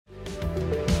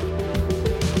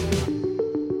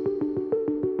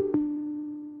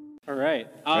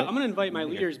I'm going to invite my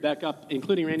leaders back up,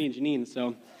 including Randy and Janine,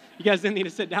 so you guys didn't need to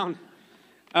sit down.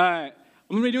 I'm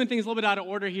going to be doing things a little bit out of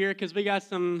order here because we got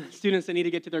some students that need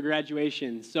to get to their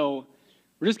graduation. So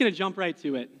we're just going to jump right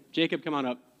to it. Jacob, come on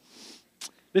up.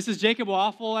 This is Jacob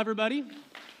Waffle, everybody.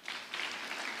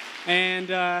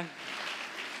 And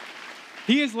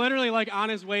he is literally like on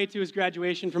his way to his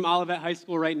graduation from Olivet High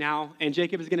School right now. And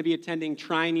Jacob is going to be attending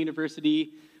Trine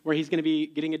University, where he's going to be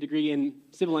getting a degree in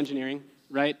civil engineering,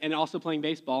 right? And also playing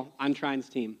baseball on Trine's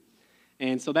team.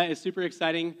 And so that is super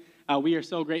exciting. We are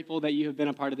so grateful that you have been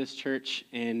a part of this church,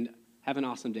 and have an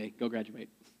awesome day. Go graduate.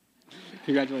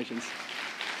 Congratulations.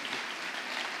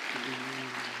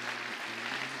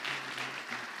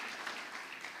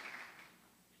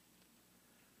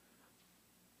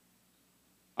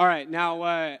 All right, now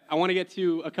I want to get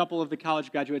to a couple of the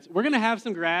college graduates. We're going to have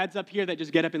some grads up here that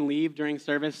just get up and leave during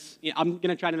service. I'm going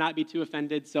to try to not be too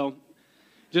offended, so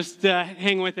just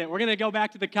hang with it. We're going to go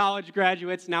back to the college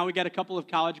graduates. Now we got a couple of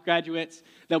college graduates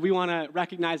that we want to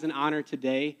recognize and honor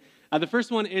today. The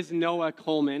first one is Noah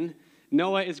Coleman.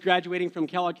 Noah is graduating from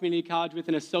Kellogg Community College with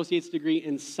an associate's degree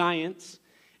in science,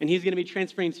 and he's going to be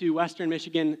transferring to Western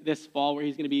Michigan this fall, where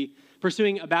he's going to be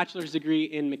pursuing a bachelor's degree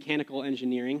in mechanical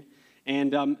engineering.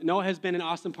 And Noah has been an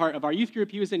awesome part of our youth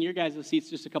group. He was in your guys' seats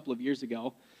just a couple of years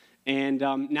ago, and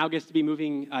now gets to be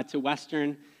moving to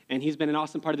Western, and he's been an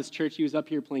awesome part of this church. He was up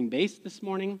here playing bass this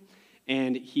morning,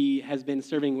 and he has been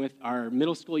serving with our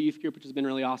middle school youth group, which has been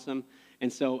really awesome,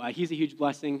 and so he's a huge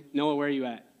blessing. Noah, where are you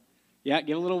at? Yeah,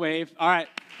 give a little wave. All right,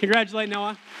 congratulate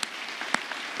Noah.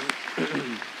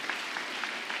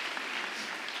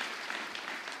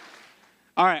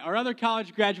 All right, our other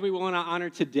college graduate we want to honor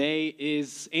today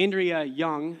is Andrea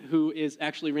Young, who is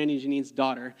actually Randy and Janine's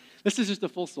daughter. This is just a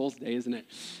Full Souls Day, isn't it?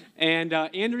 And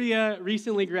Andrea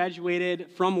recently graduated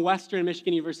from Western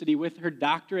Michigan University with her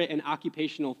doctorate in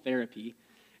occupational therapy.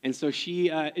 And so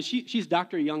she's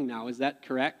Dr. Young now, is that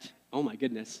correct? Oh my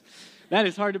goodness. That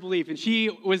is hard to believe. And she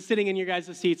was sitting in your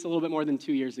guys' seats a little bit more than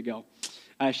 2 years ago.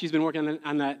 She's been working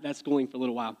on that schooling for a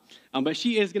little while. But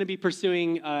she is going to be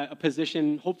pursuing a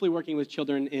position, hopefully working with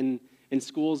children in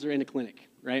schools or in a clinic,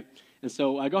 right? And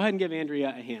so go ahead and give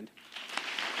Andrea a hand.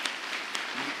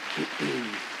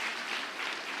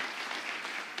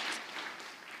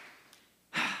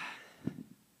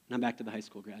 Now back to the high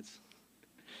school grads.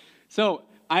 So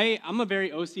I'm a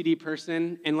very OCD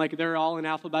person, and like they're all in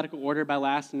alphabetical order by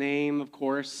last name, of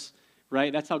course,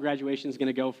 right? That's how graduation is going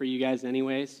to go for you guys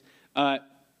anyways.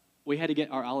 We had to get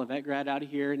our Olivet grad out of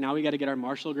here. Now we got to get our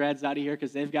Marshall grads out of here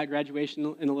because they've got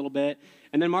graduation in a little bit.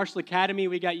 And then Marshall Academy,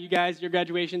 we got you guys, your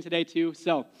graduation today too.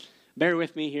 So bear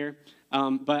with me here.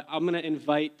 But I'm going to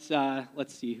invite,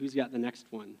 let's see, who's got the next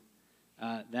one?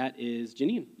 That is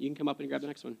Janine. You can come up and grab the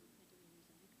next one.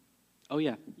 Oh,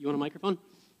 yeah. You want a microphone?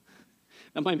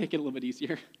 That might make it a little bit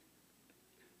easier.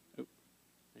 Oh,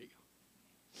 there you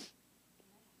go.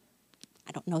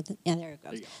 I don't know. Yeah, there it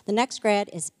goes. The next grad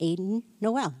is Aiden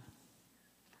Noel.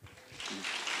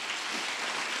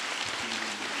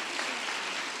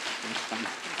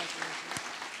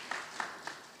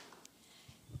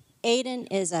 Aiden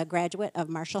is a graduate of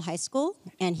Marshall High School,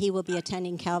 and he will be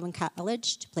attending Calvin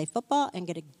College to play football and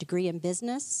get a degree in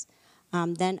business,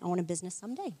 then own a business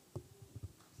someday.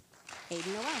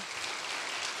 Aiden Noel.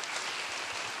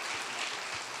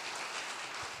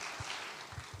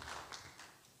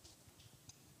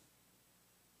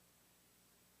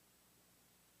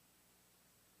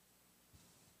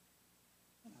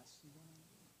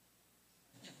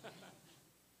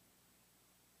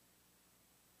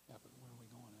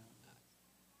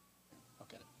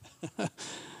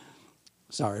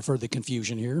 Sorry for the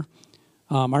confusion here.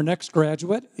 Our next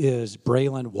graduate is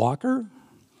Braylon Walker,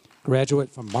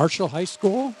 graduate from Marshall High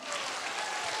School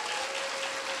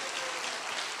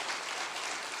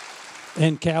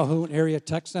and Calhoun Area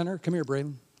Tech Center. Come here,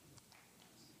 Braylon.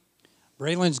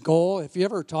 Braylon's goal, if you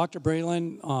ever talk to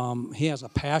Braylon, he has a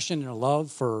passion and a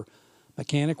love for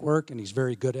mechanic work, and he's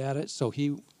very good at it. So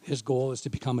his goal is to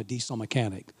become a diesel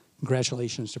mechanic.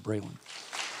 Congratulations to Braylon.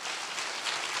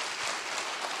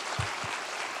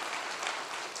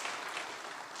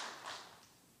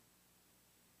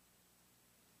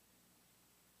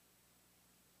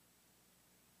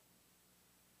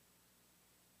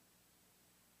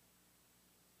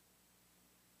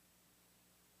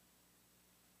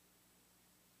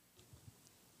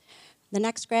 The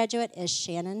next graduate is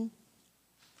Shannon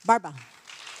Barba.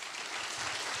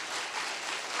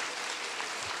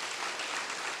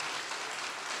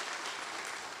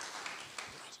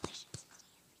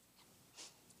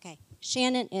 Okay,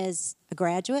 Shannon is a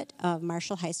graduate of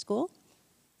Marshall High School,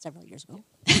 several years ago.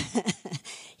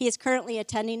 He is currently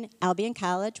attending Albion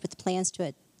College with plans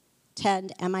to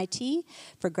attend MIT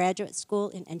for graduate school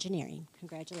in engineering.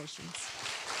 Congratulations.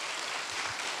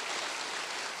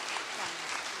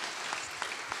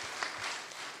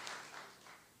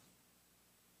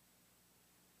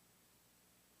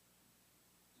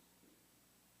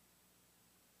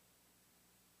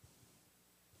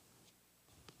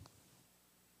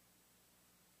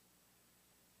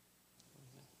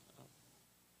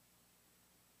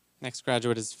 Next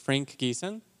graduate is Frank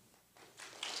Giesen.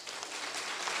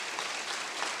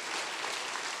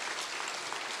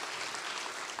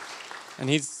 And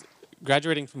he's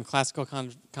graduating from Classical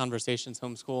Conversations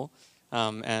Homeschool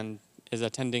and is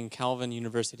attending Calvin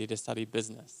University to study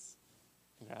business.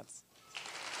 Congrats.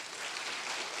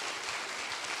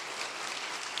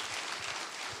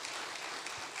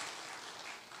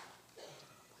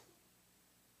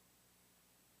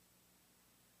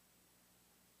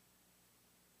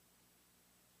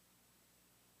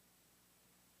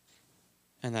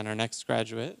 And then our next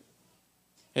graduate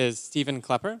is Stephen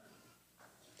Klepper.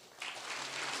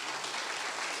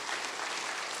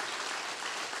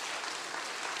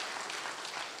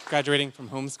 Graduating from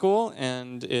homeschool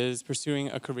and is pursuing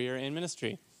a career in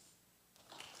ministry.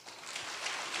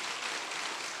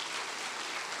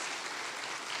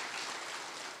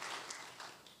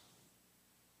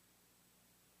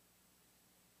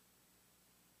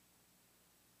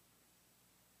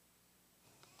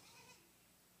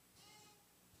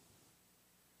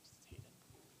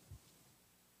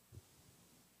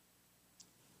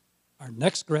 Our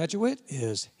next graduate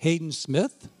is Hayden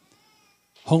Smith,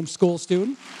 homeschool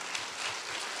student.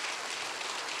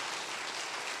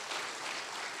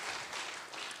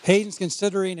 Hayden's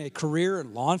considering a career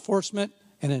in law enforcement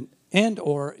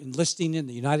and/or enlisting in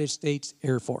the United States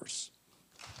Air Force.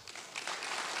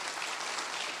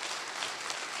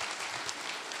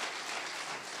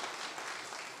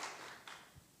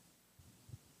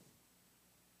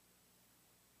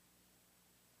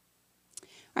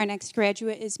 Our next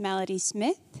graduate is Melody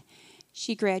Smith.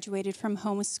 She graduated from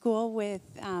homeschool with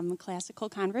Classical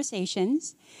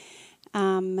Conversations.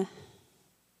 Her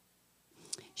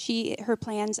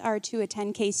plans are to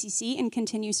attend KCC and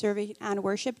continue serving on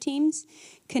worship teams,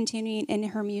 continuing in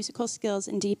her musical skills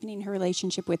and deepening her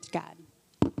relationship with God.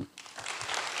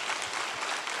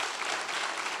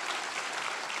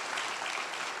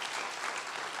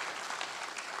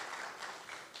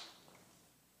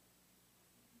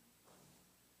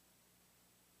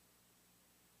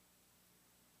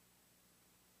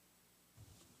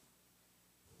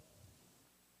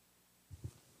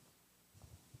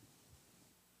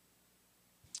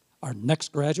 Our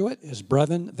next graduate is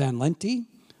Brevin Van Lente,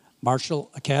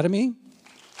 Marshall Academy.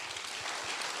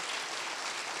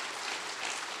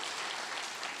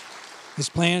 His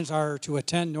plans are to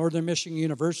attend Northern Michigan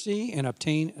University and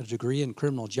obtain a degree in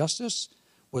criminal justice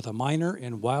with a minor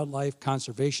in wildlife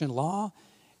conservation law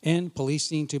and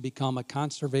policing to become a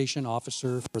conservation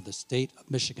officer for the state of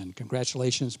Michigan.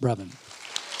 Congratulations, Brevin.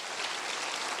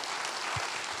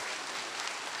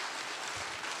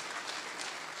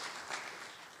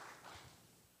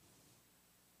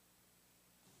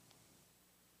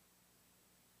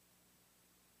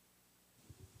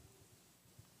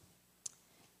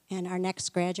 And our next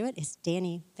graduate is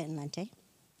Danny Van Lente.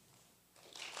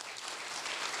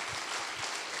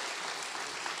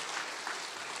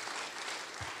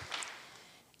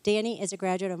 Danny is a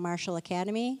graduate of Marshall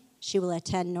Academy. She will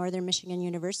attend Northern Michigan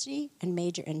University and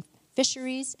major in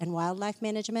fisheries and wildlife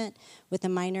management with a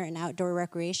minor in outdoor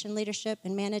recreation leadership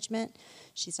and management.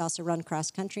 She's also run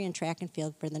cross country and track and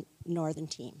field for the Northern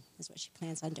team, is what she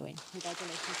plans on doing.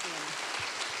 Congratulations, Danny.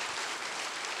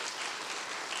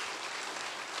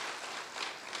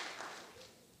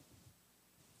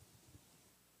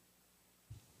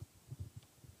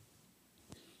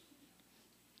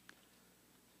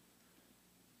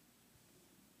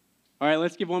 All right,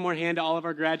 let's give one more hand to all of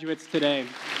our graduates today.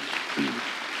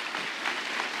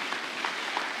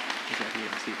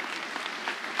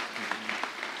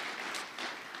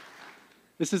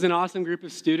 This is an awesome group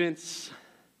of students,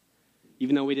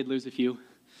 even though we did lose a few.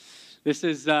 This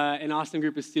is an awesome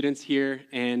group of students here,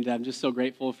 and I'm just so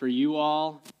grateful for you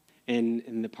all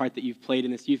and the part that you've played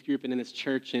in this youth group and in this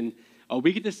church. And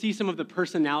we get to see some of the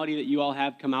personality that you all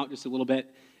have come out just a little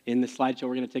bit in the slideshow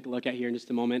we're going to take a look at here in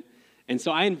just a moment. And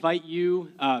so I invite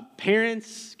you,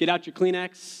 parents, get out your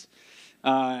Kleenex.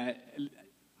 I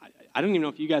don't even know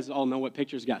if you guys all know what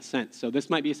pictures got sent, so this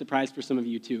might be a surprise for some of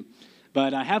you too.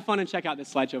 But have fun and check out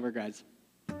this slideshow for guys.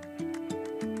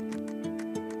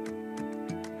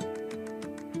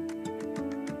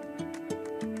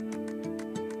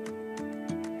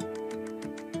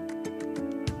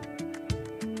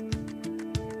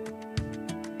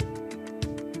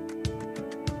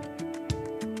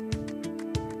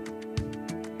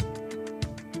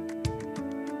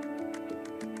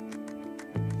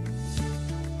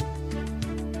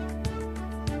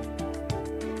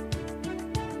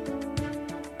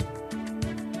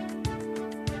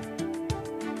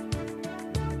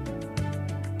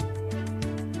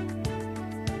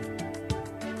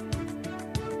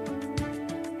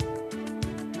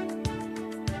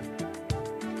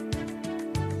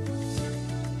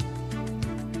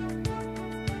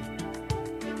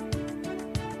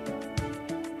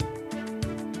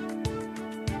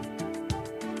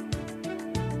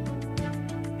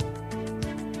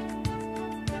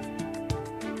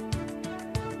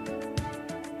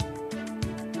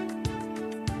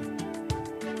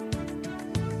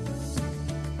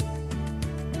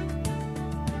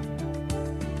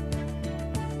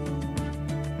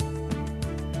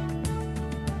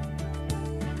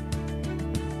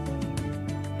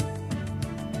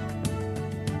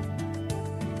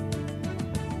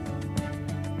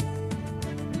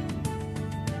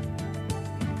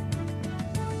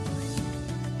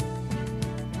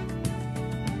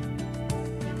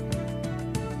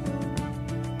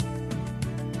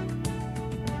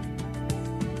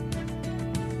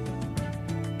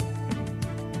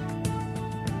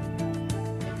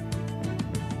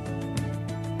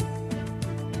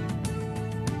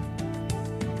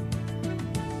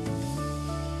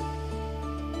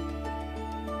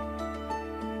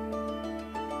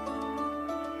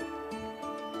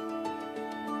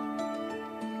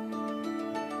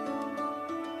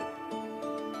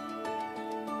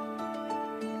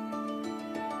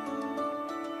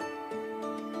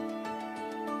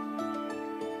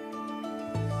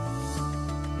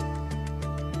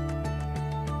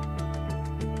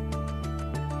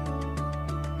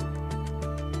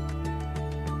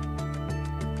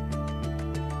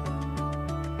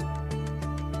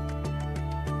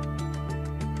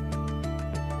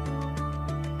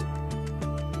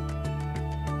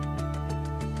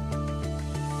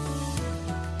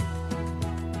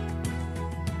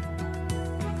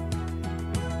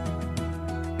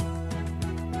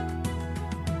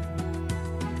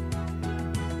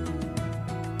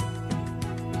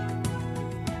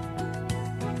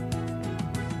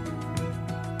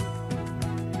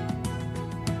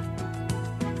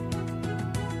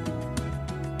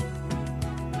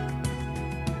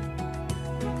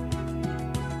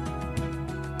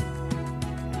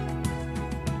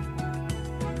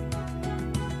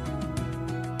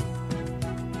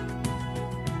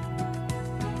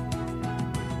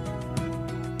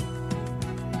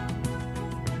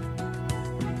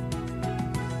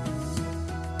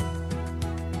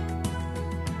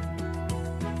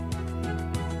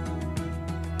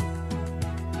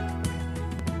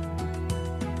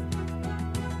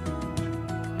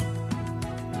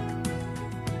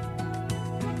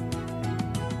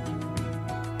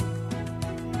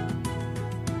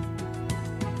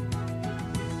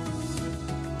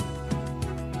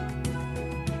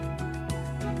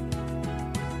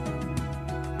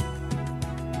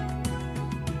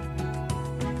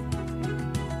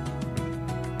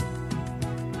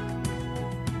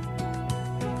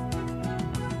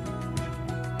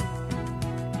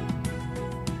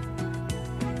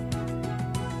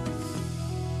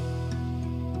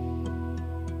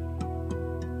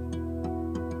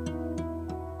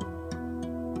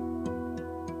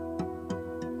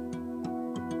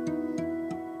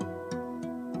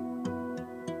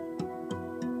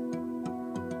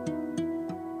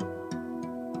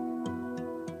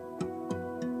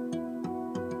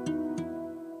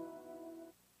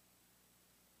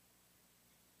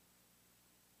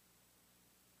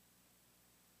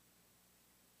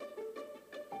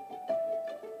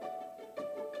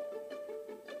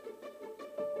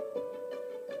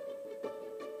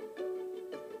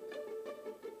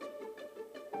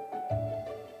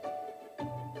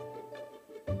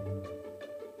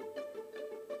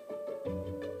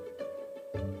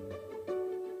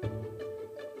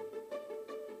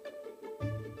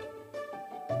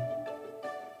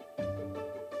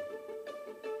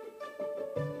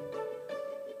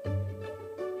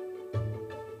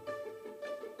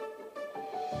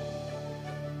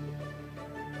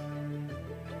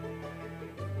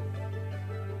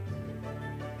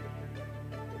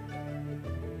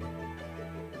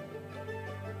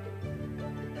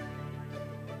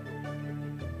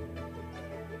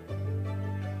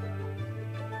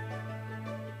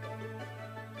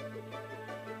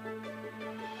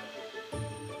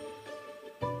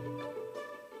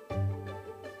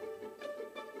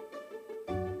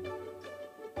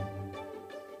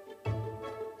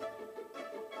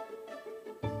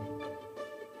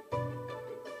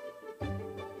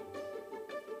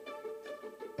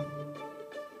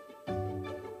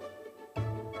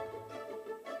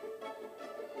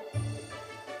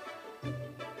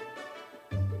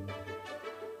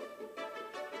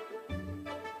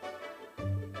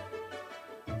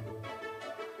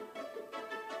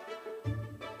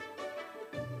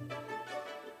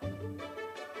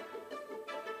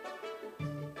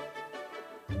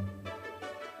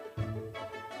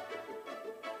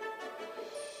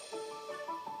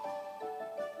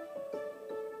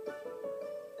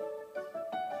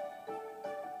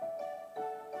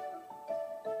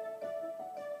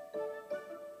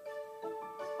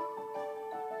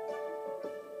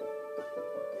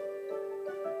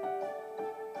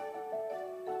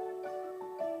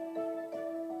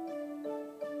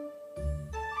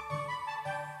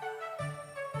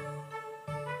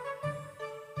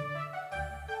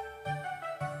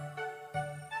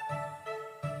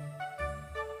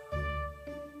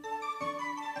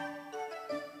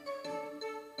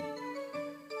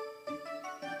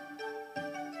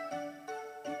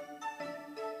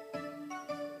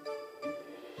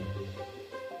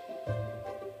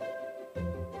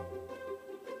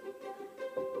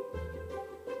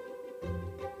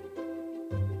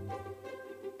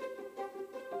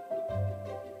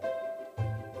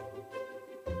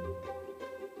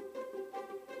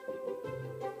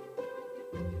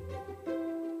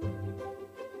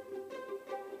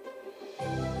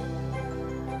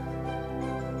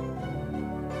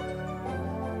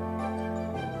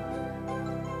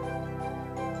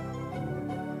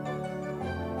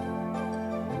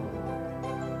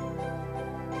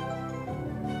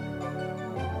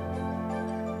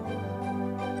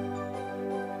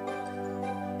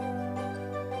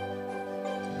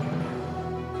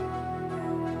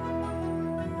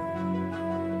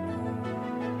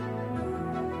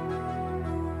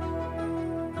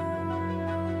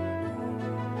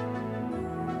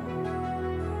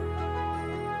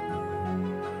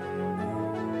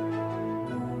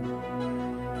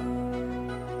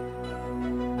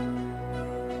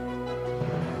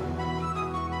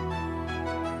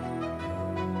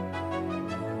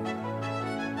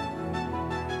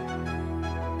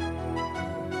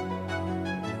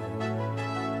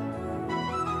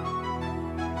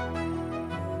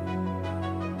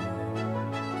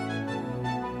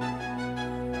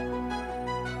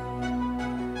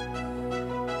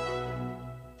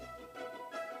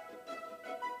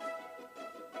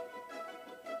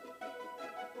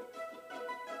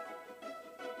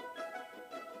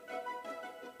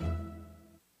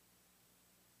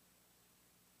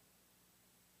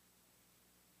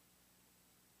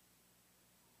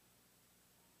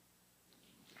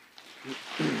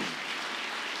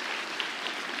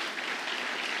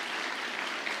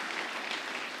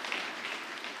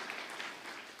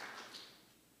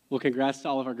 Well, congrats to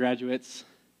all of our graduates.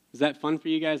 Is that fun for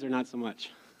you guys or not so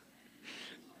much?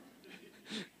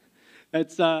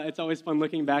 It's always fun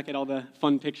looking back at all the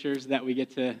fun pictures that we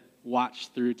get to watch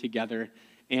through together.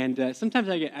 And sometimes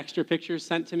I get extra pictures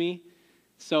sent to me.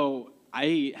 So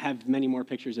I have many more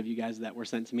pictures of you guys that were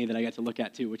sent to me that I got to look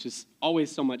at too, which is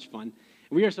always so much fun.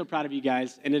 We are so proud of you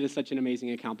guys, and it is such an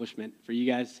amazing accomplishment for you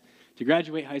guys to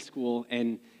graduate high school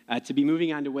and to be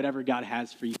moving on to whatever God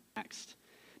has for you next.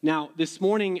 Now, this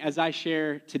morning, as I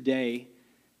share today,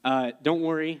 don't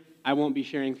worry, I won't be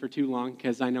sharing for too long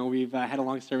because I know we've had a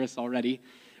long service already.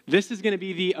 This is going to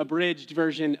be the abridged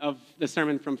version of the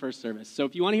sermon from first service. So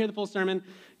if you want to hear the full sermon,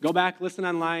 go back, listen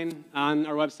online on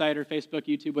our website or Facebook,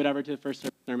 YouTube, whatever, to the first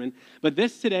sermon. But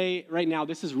this today, right now,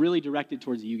 this is really directed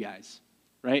towards you guys,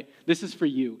 right? This is for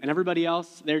you. And everybody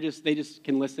else, they just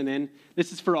can listen in.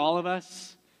 This is for all of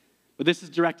us, but this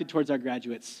is directed towards our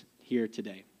graduates here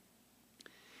today.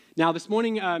 Now, this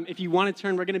morning, if you want to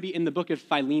turn, we're going to be in the book of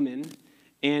Philemon.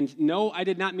 And no, I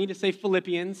did not mean to say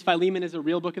Philippians. Philemon is a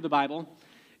real book of the Bible.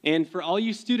 And for all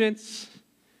you students,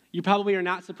 you probably are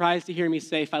not surprised to hear me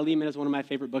say Philemon is one of my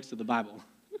favorite books of the Bible.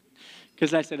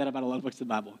 Because I say that about a lot of books of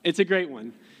the Bible. It's a great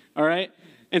one, all right?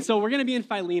 And so we're going to be in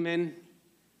Philemon.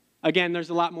 Again,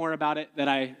 there's a lot more about it that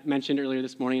I mentioned earlier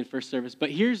this morning in first service.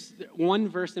 But here's one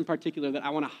verse in particular that I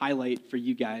want to highlight for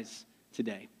you guys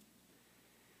today.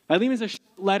 Philemon is a short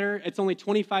letter. It's only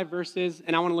 25 verses,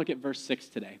 and I want to look at verse 6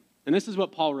 today. And this is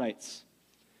what Paul writes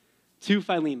to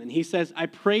Philemon. He says, I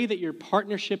pray that your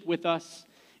partnership with us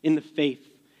in the faith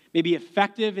may be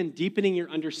effective in deepening your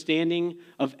understanding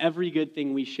of every good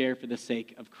thing we share for the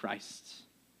sake of Christ.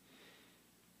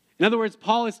 In other words,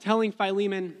 Paul is telling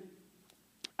Philemon,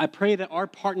 I pray that our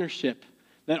partnership,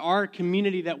 that our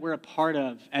community that we're a part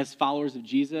of as followers of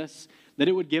Jesus, that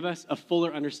it would give us a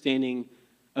fuller understanding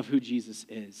of who Jesus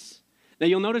is. Now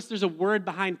you'll notice there's a word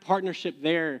behind partnership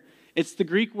there. It's the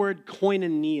Greek word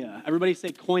koinonia. Everybody say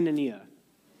koinonia.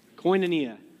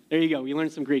 Koinonia. There you go. We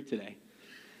learned some Greek today.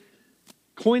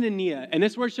 Koinonia. And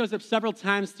this word shows up several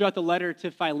times throughout the letter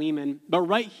to Philemon. But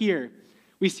right here,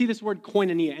 we see this word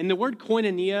koinonia. And the word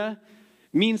koinonia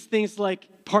means things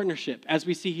like partnership, as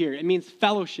we see here. It means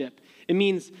fellowship. It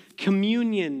means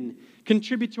communion,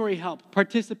 contributory help,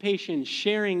 participation,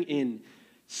 sharing in,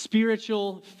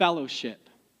 spiritual fellowship.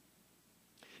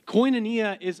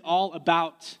 Koinonia is all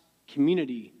about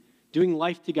community, doing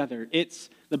life together. It's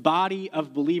the body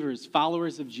of believers,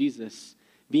 followers of Jesus,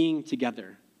 being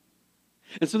together.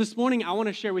 And so this morning, I want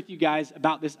to share with you guys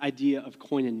about this idea of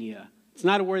koinonia. It's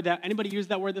not a word that, anybody used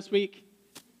that word this week?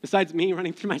 Besides me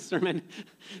running through my sermon?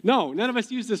 No, none of us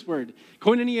use this word.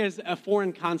 Koinonia is a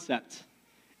foreign concept.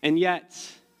 And yet,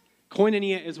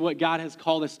 koinonia is what God has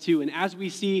called us to. And as we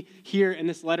see here in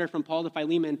this letter from Paul to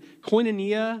Philemon,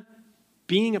 koinonia,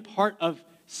 being a part of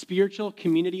spiritual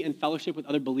community and fellowship with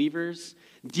other believers,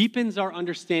 deepens our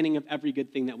understanding of every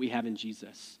good thing that we have in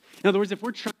Jesus. In other words, if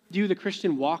we're trying to do the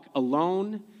Christian walk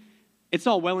alone, it's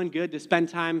all well and good to spend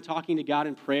time talking to God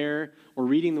in prayer or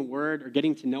reading the Word or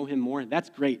getting to know Him more. That's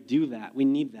great. Do that. We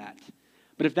need that.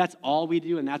 But if that's all we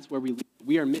do and that's where we live,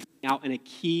 we are missing out on a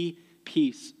key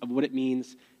piece of what it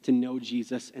means to know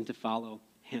Jesus and to follow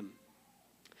Him.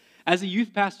 As a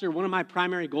youth pastor, one of my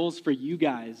primary goals for you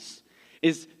guys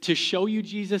is to show you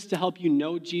Jesus, to help you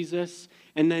know Jesus,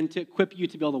 and then to equip you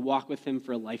to be able to walk with Him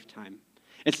for a lifetime.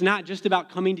 It's not just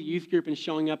about coming to youth group and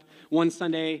showing up one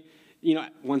Sunday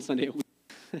a week.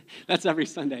 That's every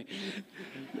Sunday.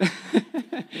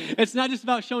 It's not just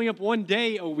about showing up one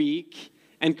day a week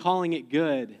and calling it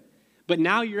good. But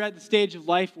now you're at the stage of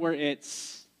life where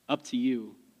it's up to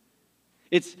you.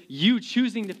 It's you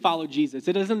choosing to follow Jesus.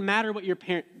 It doesn't matter what your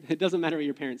parents think. It doesn't matter what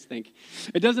your parents think.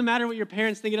 It doesn't matter what your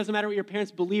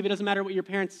parents believe. It doesn't matter what your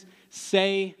parents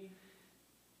say.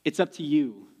 It's up to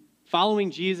you.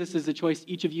 Following Jesus is a choice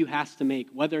each of you has to make,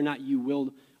 whether or not you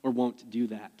will or won't do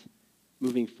that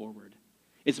moving forward.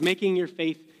 It's making your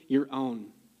faith your own.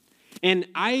 And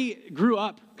I grew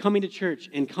up coming to church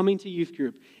and coming to youth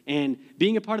group and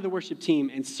being a part of the worship team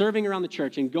and serving around the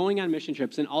church and going on mission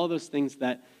trips and all of those things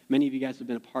that many of you guys have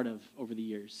been a part of over the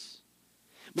years.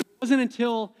 But it wasn't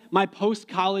until my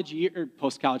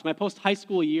my post-high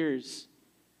school years,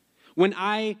 when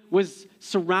I was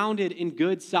surrounded in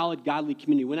good, solid, godly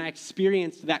community, when I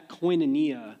experienced that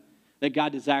koinonia that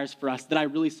God desires for us, that I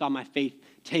really saw my faith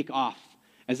take off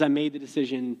as I made the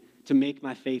decision to make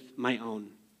my faith my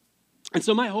own. And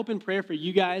so my hope and prayer for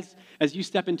you guys as you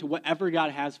step into whatever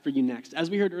God has for you next, as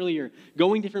we heard earlier,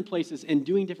 going different places and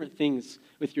doing different things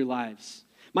with your lives.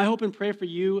 My hope and prayer for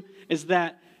you is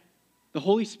that the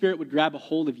Holy Spirit would grab a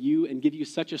hold of you and give you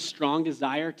such a strong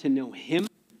desire to know Him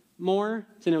more,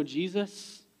 to know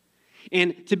Jesus,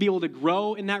 and to be able to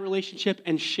grow in that relationship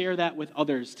and share that with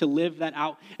others, to live that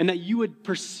out, and that you would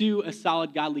pursue a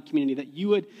solid godly community, that you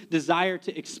would desire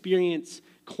to experience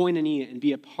koinonia and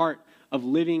be a part of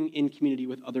living in community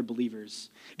with other believers.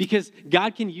 Because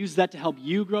God can use that to help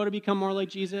you grow to become more like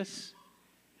Jesus,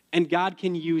 and God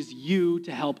can use you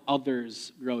to help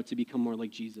others grow to become more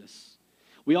like Jesus.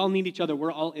 We all need each other.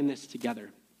 We're all in this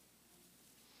together.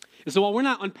 And so while we're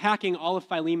not unpacking all of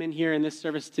Philemon here in this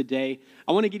service today,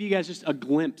 I want to give you guys just a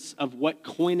glimpse of what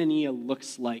koinonia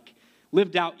looks like,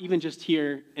 lived out even just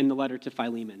here in the letter to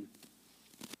Philemon.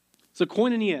 So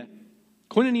koinonia,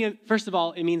 first of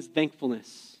all, it means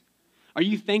thankfulness. Are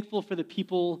you thankful for the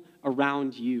people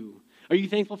around you? Are you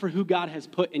thankful for who God has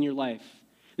put in your life?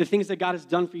 The things that God has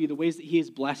done for you, the ways that he has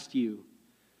blessed you.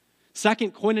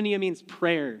 Second, koinonia means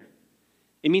prayer.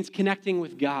 It means connecting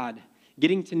with God,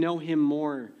 getting to know him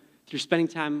more through spending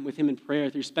time with him in prayer,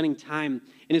 through spending time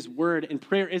in his word. And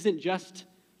prayer isn't just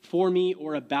for me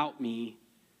or about me,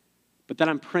 but that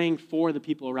I'm praying for the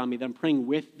people around me, that I'm praying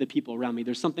with the people around me.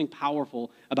 There's something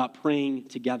powerful about praying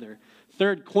together.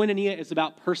 Third, koinonia is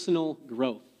about personal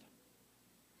growth.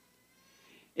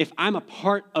 If I'm a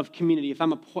part of community, if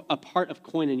I'm a part of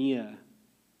koinonia,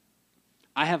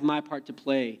 I have my part to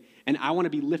play, and I want to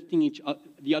be lifting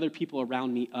the other people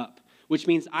around me up, which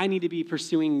means I need to be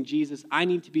pursuing Jesus. I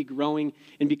need to be growing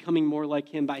and becoming more like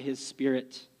him by his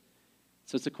Spirit.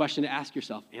 So it's a question to ask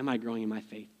yourself, am I growing in my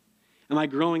faith? Am I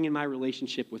growing in my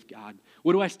relationship with God?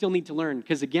 What do I still need to learn?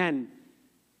 Because again,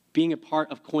 being a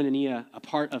part of koinonia, a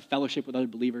part of fellowship with other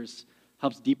believers,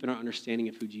 helps deepen our understanding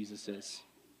of who Jesus is.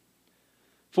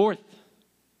 Fourth,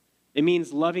 it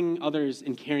means loving others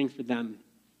and caring for them.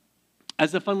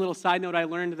 As a fun little side note, I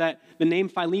learned that the name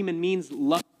Philemon means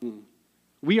loving.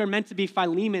 We are meant to be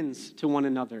Philemons to one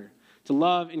another, to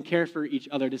love and care for each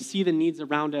other, to see the needs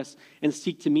around us and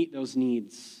seek to meet those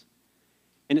needs.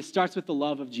 And it starts with the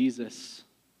love of Jesus.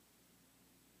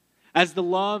 As the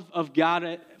love of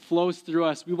God flows through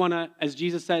us, we want to, as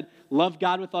Jesus said, love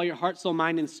God with all your heart, soul,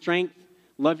 mind, and strength.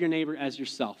 Love your neighbor as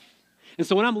yourself. And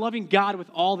so when I'm loving God with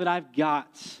all that I've got,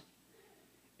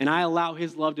 and I allow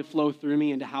his love to flow through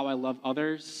me into how I love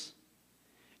others,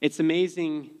 it's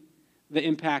amazing the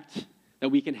impact that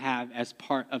we can have as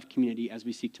part of community as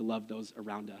we seek to love those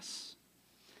around us.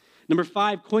 Number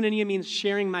 5, koinonia means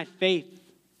sharing my faith.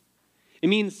 It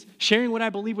means sharing what I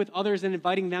believe with others and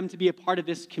inviting them to be a part of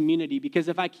this community. Because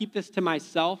if I keep this to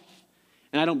myself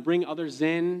and I don't bring others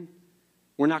in,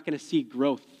 we're not going to see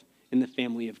growth in the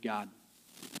family of God.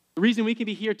 The reason we can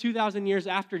be here 2,000 years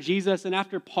after Jesus and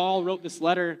after Paul wrote this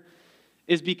letter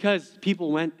is because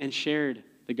people went and shared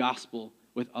the gospel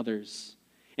with others.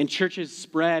 And churches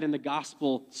spread and the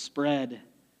gospel spread.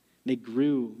 They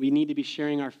grew. We need to be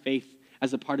sharing our faith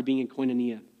as a part of being in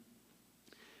koinonia.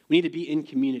 We need to be in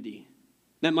community.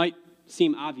 That might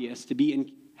seem obvious.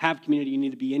 Have community, you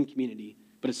need to be in community,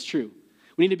 but it's true.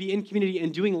 We need to be in community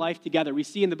and doing life together. We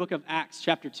see in the book of Acts,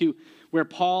 chapter 2, where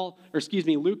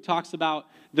Luke talks about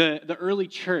the early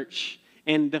church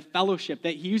and the fellowship,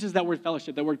 that he uses that word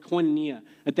fellowship, that word koinonia,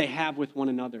 that they have with one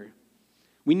another.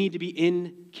 We need to be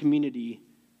in community,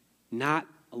 not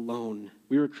alone.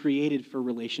 We were created for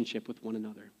relationship with one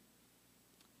another.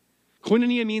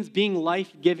 Koinonia means being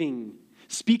life-giving,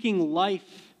 speaking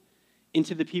life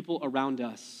into the people around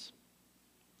us.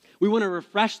 We want to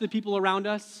refresh the people around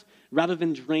us rather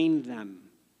than drain them.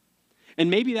 And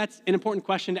maybe that's an important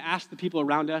question to ask the people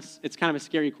around us. It's kind of a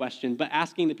scary question, but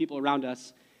asking the people around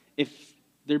us, if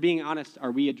they're being honest,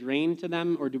 are we a drain to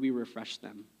them or do we refresh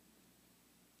them?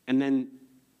 And then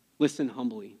listen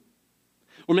humbly.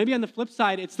 Or maybe on the flip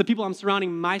side, it's the people I'm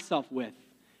surrounding myself with.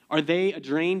 Are they a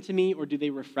drain to me or do they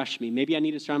refresh me? Maybe I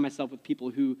need to surround myself with people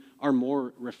who are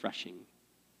more refreshing.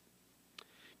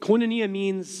 Koinonia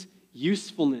means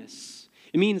usefulness.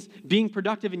 It means being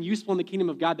productive and useful in the kingdom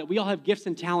of God, that we all have gifts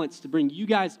and talents to bring. You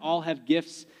guys all have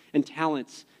gifts and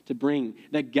talents to bring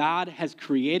that God has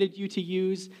created you to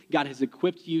use, God has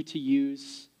equipped you to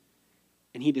use,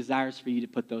 and he desires for you to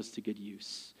put those to good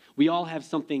use. We all have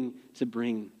something to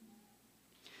bring.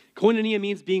 Koinonia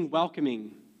means being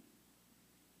welcoming.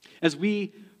 As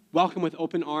we welcome with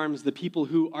open arms the people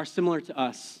who are similar to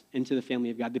us into the family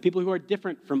of God, the people who are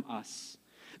different from us,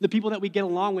 the people that we get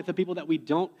along with, the people that we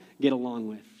don't get along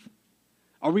with.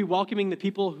 Are we welcoming the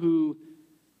people who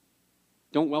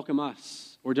don't welcome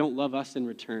us or don't love us in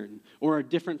return or are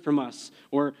different from us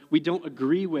or we don't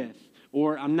agree with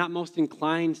or I'm not most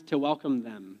inclined to welcome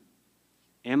them?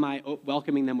 Am I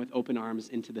welcoming them with open arms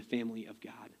into the family of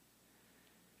God?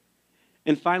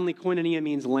 And finally, koinonia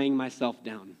means laying myself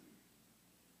down.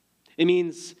 It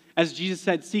means as Jesus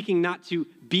said, seeking not to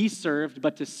be served,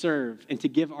 but to serve and to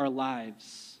give our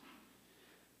lives,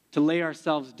 to lay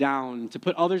ourselves down, to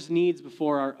put others' needs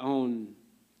before our own.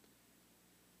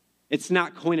 It's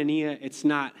not koinonia, it's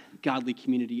not godly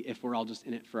community if we're all just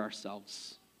in it for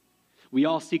ourselves. We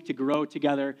all seek to grow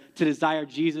together, to desire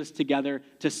Jesus together,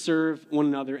 to serve one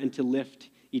another, and to lift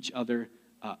each other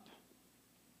up.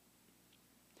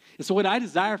 And so what I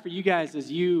desire for you guys as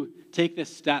you take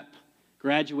this step,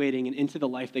 graduating and into the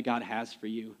life that God has for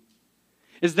you,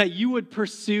 is that you would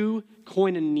pursue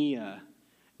koinonia.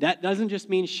 That doesn't just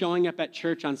mean showing up at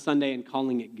church on Sunday and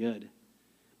calling it good,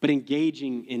 but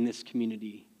engaging in this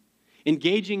community,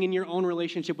 engaging in your own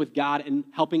relationship with God and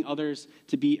helping others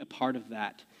to be a part of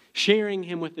that, sharing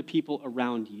him with the people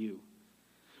around you.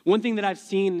 One thing that I've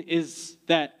seen is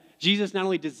that Jesus not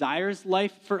only desires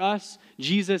life for us,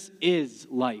 Jesus is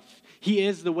life. He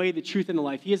is the way, the truth, and the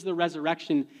life. He is the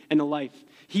resurrection and the life.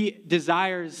 He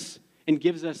desires and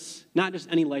gives us not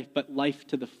just any life, but life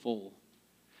to the full.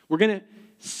 We're going to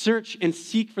search and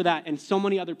seek for that in so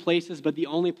many other places, but the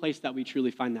only place that we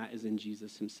truly find that is in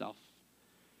Jesus himself.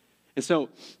 And so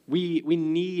we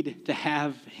need to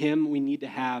have him. We need to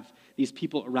have these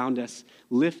people around us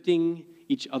lifting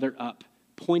each other up,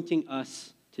 pointing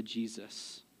us to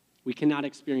Jesus. We cannot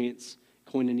experience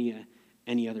koinonia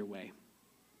any other way.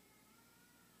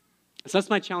 So that's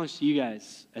my challenge to you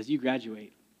guys as you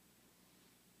graduate.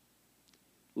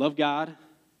 Love God,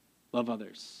 love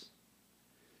others.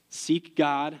 Seek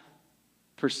God,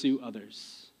 pursue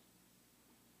others.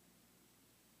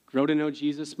 Grow to know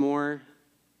Jesus more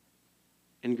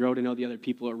and grow to know the other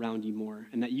people around you more.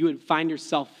 And that you would find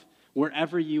yourself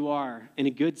wherever you are in a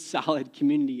good, solid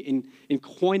community, in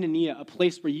koinonia, a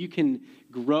place where you can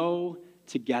grow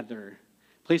together,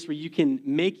 a place where you can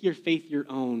make your faith your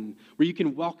own, where you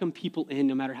can welcome people in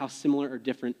no matter how similar or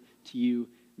different to you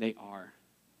they are.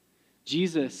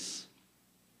 Jesus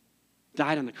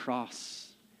died on the cross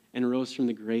and rose from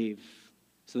the grave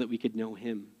so that we could know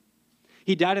him.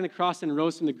 He died on the cross and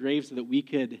rose from the grave so that we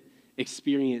could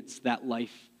experience that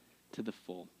life to the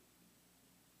full.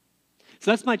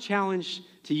 So that's my challenge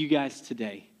to you guys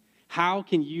today. How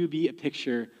can you be a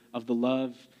picture of the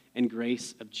love and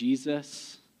grace of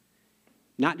Jesus,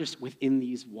 not just within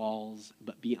these walls,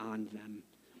 but beyond them,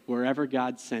 wherever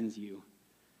God sends you?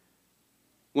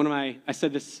 I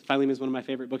said this, Philemon is one of my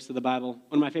favorite books of the Bible.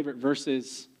 One of my favorite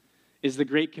verses is the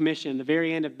Great Commission, the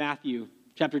very end of Matthew,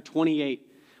 chapter 28,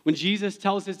 when Jesus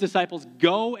tells his disciples,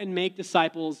 go and make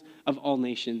disciples of all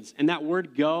nations. And that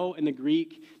word go in the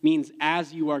Greek means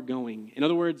as you are going. In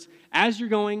other words, as you're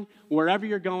going, wherever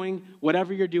you're going,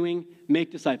 whatever you're doing,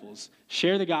 make disciples.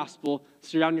 Share the gospel,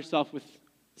 surround yourself with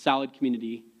solid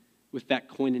community, with that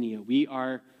koinonia. We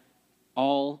are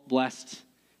all blessed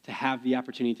to have the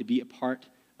opportunity to be a part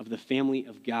of the family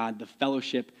of God, the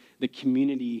fellowship, the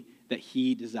community that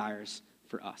he desires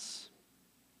for us.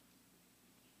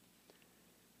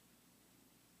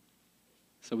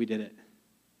 So we did it.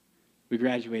 We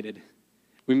graduated.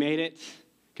 We made it.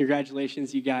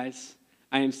 Congratulations, you guys.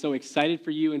 I am so excited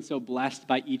for you and so blessed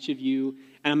by each of you.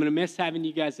 And I'm going to miss having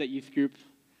you guys at youth group.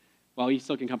 Well, you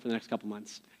still can come for the next couple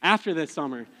months. After this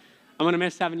summer, I'm going to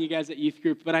miss having you guys at youth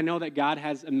group. But I know that God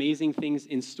has amazing things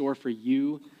in store for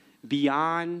you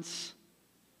beyond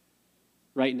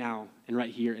right now and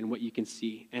right here and what you can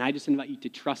see. And I just invite you to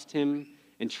trust him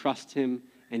and trust him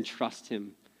and trust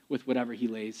him with whatever he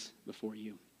lays before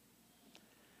you.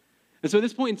 And so at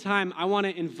this point in time, I want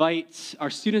to invite our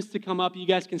students to come up. You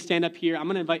guys can stand up here. I'm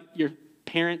going to invite your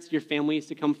parents, your families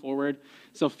to come forward.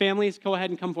 So families, go ahead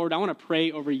and come forward. I want to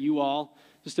pray over you all,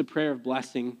 just a prayer of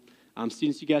blessing.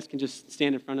 Students, you guys can just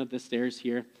stand in front of the stairs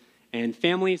here. And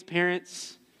families,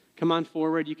 parents, come on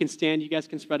forward. You can stand. You guys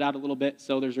can spread out a little bit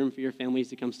so there's room for your families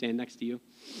to come stand next to you.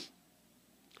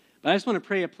 But I just want to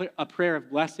pray a prayer of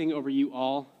blessing over you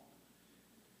all.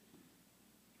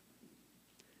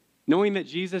 Knowing that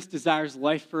Jesus desires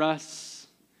life for us,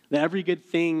 that every good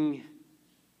thing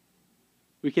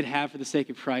we could have for the sake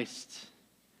of Christ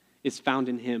is found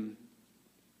in him.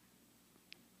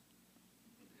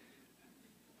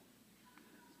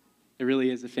 It really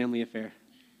is a family affair.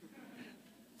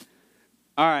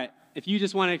 All right, if you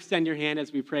just want to extend your hand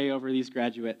as we pray over these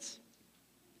graduates.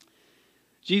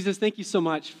 Jesus, thank you so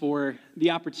much for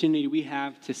the opportunity we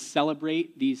have to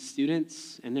celebrate these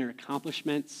students and their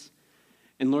accomplishments.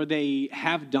 And Lord, they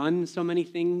have done so many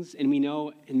things, and we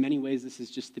know in many ways this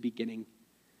is just the beginning.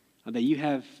 That you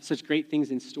have such great things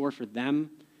in store for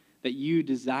them, that you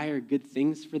desire good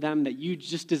things for them, that you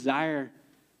just desire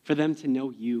for them to know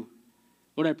you.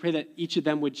 Lord, I pray that each of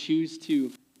them would choose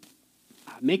to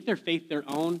make their faith their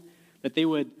own, that they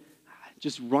would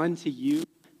just run to you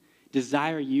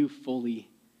desire you fully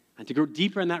and to grow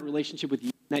deeper in that relationship with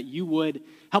you, that you would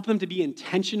help them to be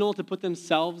intentional to put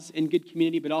themselves in good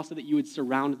community, but also that you would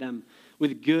surround them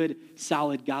with good,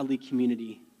 solid, godly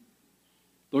community.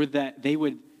 Lord, that they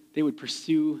would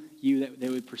pursue you, that they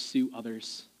would pursue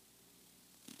others.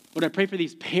 Lord, I pray for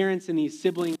these parents and these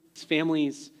siblings,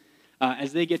 families,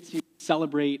 as they get to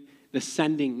celebrate the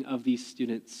sending of these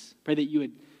students. Pray that you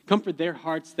would comfort their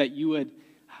hearts, that you would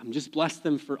just bless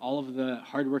them for all of the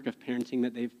hard work of parenting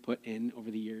that they've put in over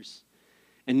the years.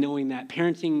 And knowing that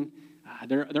parenting,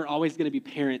 they're always going to be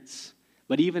parents,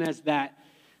 but even as that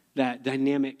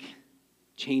dynamic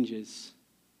changes,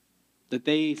 that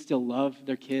they still love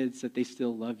their kids, that they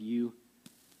still love you.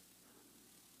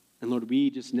 And Lord, we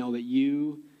just know that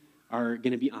you are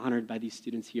going to be honored by these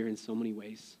students here in so many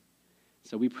ways.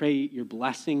 So we pray your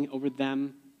blessing over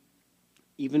them,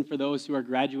 even for those who are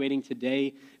graduating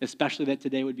today, especially that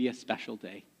today would be a special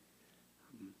day.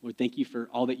 Lord, thank you for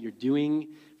all that you're doing,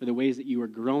 for the ways that you are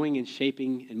growing and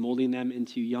shaping and molding them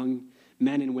into young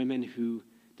men and women who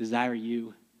desire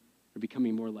you or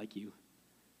becoming more like you.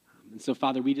 And so,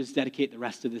 Father, we just dedicate the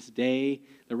rest of this day,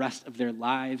 the rest of their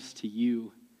lives to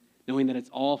you, knowing that it's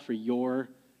all for your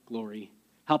glory.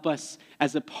 Help us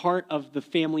as a part of the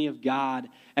family of God,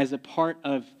 as a part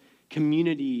of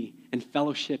community and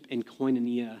fellowship and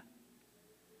koinonia,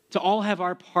 to all have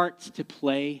our parts to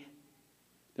play,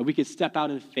 that we could step out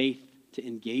in faith to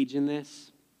engage in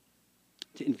this,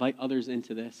 to invite others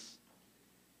into this,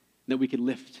 that we could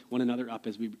lift one another up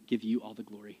as we give you all the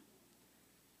glory.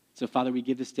 So, Father, we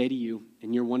give this day to you.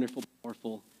 In your wonderful,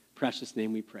 powerful, precious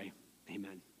name we pray.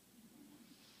 Amen.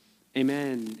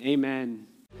 Amen. Amen.